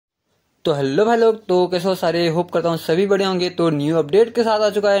तो हेलो भाई लोग, तो कैसे हो सारे। होप करता हूँ सभी बढ़िया होंगे। तो न्यू अपडेट के साथ आ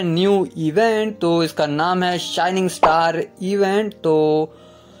चुका है न्यू इवेंट। तो इसका नाम है शाइनिंग स्टार इवेंट। तो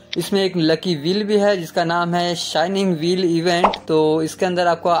इसमें एक लकी व्हील भी है जिसका नाम है शाइनिंग व्हील इवेंट। तो इसके अंदर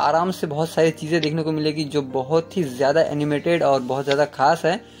आपको आराम से बहुत सारी चीजें देखने को मिलेगी जो बहुत ही ज्यादा एनिमेटेड और बहुत ज्यादा खास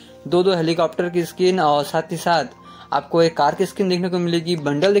है। दो हेलीकॉप्टर की स्किन और साथ ही साथ आपको एक कार की स्किन देखने को मिलेगी,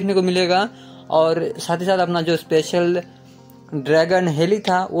 बंडल देखने को मिलेगा और साथ ही साथ अपना जो स्पेशल ड्रैगन हेली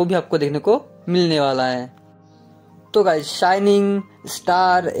था वो भी आपको देखने को मिलने वाला है। तो गाइस, शाइनिंग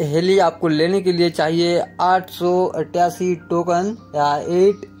स्टार हेली आपको लेने के लिए चाहिए 888 टोकन या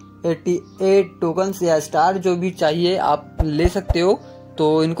 888 टोकन या स्टार, जो भी चाहिए आप ले सकते हो।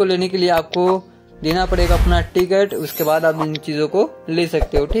 तो इनको लेने के लिए आपको देना पड़ेगा अपना टिकट, उसके बाद आप इन चीजों को ले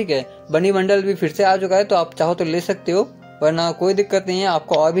सकते हो। ठीक है, बनी बंडल भी फिर से आ चुका है, तो आप चाहो तो ले सकते हो, वरना कोई दिक्कत नहीं है।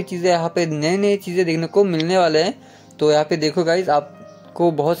 आपको और भी चीजें यहाँ पे नई नई चीजें देखने को मिलने वाले हैं। तो यहाँ पे देखो गाइज, आपको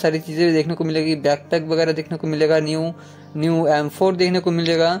बहुत सारी चीजें देखने को मिलेगी, बैकपैक वगैरह देखने को मिलेगा, न्यू M4 देखने को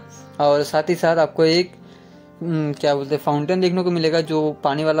मिलेगा और साथ ही साथ आपको एक क्या बोलते हैं फाउंटेन देखने को मिलेगा, जो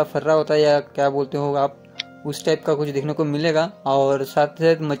पानी वाला फर्रा होता है या क्या बोलते हो आप, उस टाइप का कुछ देखने को मिलेगा। और साथ ही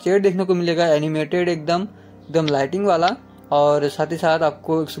साथ मचेट देखने को मिलेगा, एनिमेटेड एकदम लाइटिंग वाला। और साथ ही साथ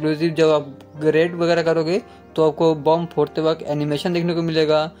आपको एक्सक्लूसिव जब आप ग्रेड वगैरह करोगे तो आपको बम फोड़ते वक्त एनिमेशन देखने को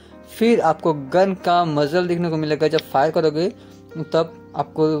मिलेगा। फिर आपको गन का मजल देखने को मिलेगा, जब फायर करोगे तब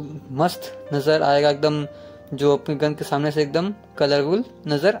आपको मस्त नजर आएगा एकदम, जो अपने गन के सामने से एकदम कलरफुल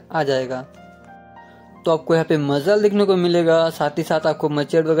नजर आ जाएगा। तो आपको यहाँ पे मजल देखने को मिलेगा, साथ ही साथ आपको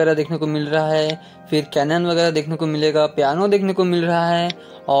मचेट वगैरह देखने को मिल रहा है, फिर कैनन वगैरह देखने को मिलेगा, पियानो देखने को मिल रहा है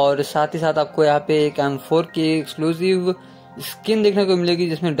और साथ ही साथ आपको यहाँ पे एक M4 की एक्सक्लूसिव स्किन देखने को मिलेगी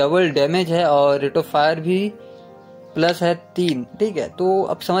जिसमें डबल डैमेज है और रेट ऑफ फायर भी प्लस है 3। ठीक है, तो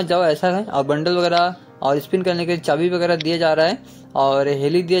अब समझ जाओ ऐसा है। और बंडल वगैरह और स्पिन करने के चाबी वगैरह दिया जा रहा है और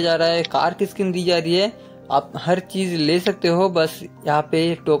हेली दिया जा रहा है, कार की स्किन दी जा रही है। आप हर चीज ले सकते हो बस यहाँ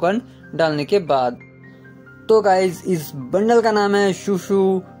पे टोकन डालने के बाद। तो गाइज, इस बंडल का नाम है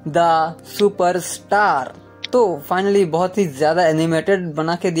शुशु द सुपर स्टार। तो फाइनली बहुत ही ज्यादा एनिमेटेड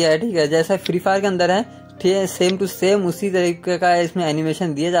बना के दिया है। ठीक है, जैसा फ्री फायर के अंदर है, ठीक है, सेम टू सेम उसी तरीके का इसमें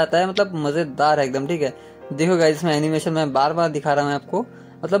एनिमेशन दिया जाता है। मतलब मजेदार है एकदम। ठीक है, देखो गाइस, इसमें एनिमेशन मैं बार बार दिखा रहा हूँ आपको,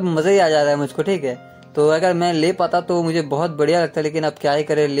 मतलब मजा ही आ जा रहा है मुझको। ठीक है, तो अगर मैं ले पाता तो मुझे बहुत बढ़िया लगता है, लेकिन अब क्या ही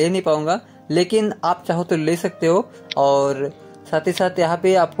करे, ले नहीं पाऊंगा। लेकिन आप चाहो तो ले सकते हो। और साथ ही साथ यहाँ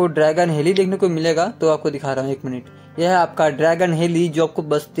पे आपको ड्रैगन हेली देखने को मिलेगा, तो आपको दिखा रहा हूँ, एक मिनट। यह है आपका ड्रैगन हेली जो आपको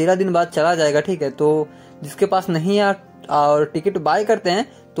बस 13 दिन बाद चला जाएगा। ठीक है, तो जिसके पास नहीं है और टिकट बाय करते हैं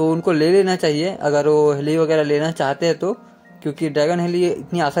तो उनको ले लेना चाहिए, अगर वो हेली वगैरह लेना चाहते हैं तो, क्योंकि ड्रैगन हेली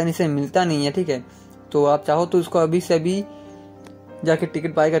इतनी आसानी से मिलता नहीं है। ठीक है, तो आप चाहो तो उसको अभी से अभी जाके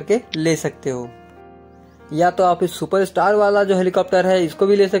टिकट बाय करके ले सकते हो, या तो आप इस सुपर स्टार वाला जो हेलीकॉप्टर है इसको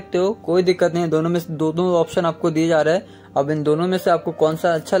भी ले सकते हो, कोई दिक्कत नहीं है। दोनों में से दोनों ऑप्शन आपको दिए जा रहे हैं। अब इन दोनों में से आपको कौन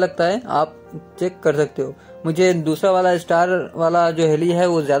सा अच्छा लगता है आप चेक कर सकते हो। मुझे दूसरा वाला स्टार वाला जो हेली है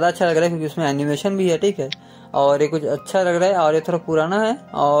वो ज्यादा अच्छा लग रहा है, क्योंकि उसमें एनिमेशन भी है। ठीक है, और ये कुछ अच्छा लग रहा है और ये थोड़ा पुराना है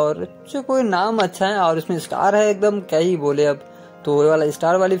और जो कोई नाम अच्छा है और इसमें स्टार है एकदम, क्या ही बोले अब। तो ये वाला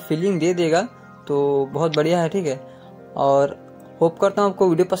स्टार वाली फीलिंग दे देगा, तो बहुत बढ़िया है। ठीक है, और होप करता हूँ आपको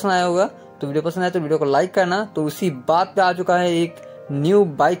वीडियो पसंद आया होगा। तो वीडियो पसंद आया तो वीडियो को लाइक करना। तो उसी बात पे आ चुका है एक न्यू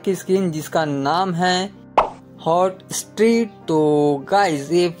बाइक की स्किन जिसका नाम है हॉट स्ट्रीट। तो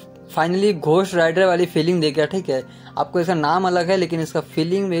गाइज, ये फाइनली घोस्ट राइडर वाली फीलिंग देगा। ठीक है, आपको इसका नाम अलग है लेकिन इसका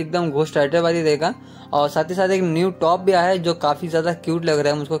फीलिंग एकदम घोस्ट राइडर वाली देगा। और साथ ही साथ एक न्यू टॉप भी आया है जो काफी ज्यादा क्यूट लग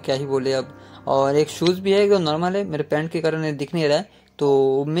रहा है मुझको, क्या ही बोले अब। और एक शूज भी है जो नॉर्मल है, मेरे पैंट के कारण दिख नहीं रहा है। तो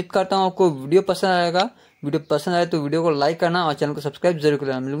उम्मीद करता हूँ आपको वीडियो पसंद आएगा। वीडियो पसंद आए तो वीडियो को लाइक करना और चैनल को सब्सक्राइब जरूर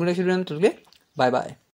करना। मिलूंगा नेक्स्ट वीडियो में, तो बाय बाय।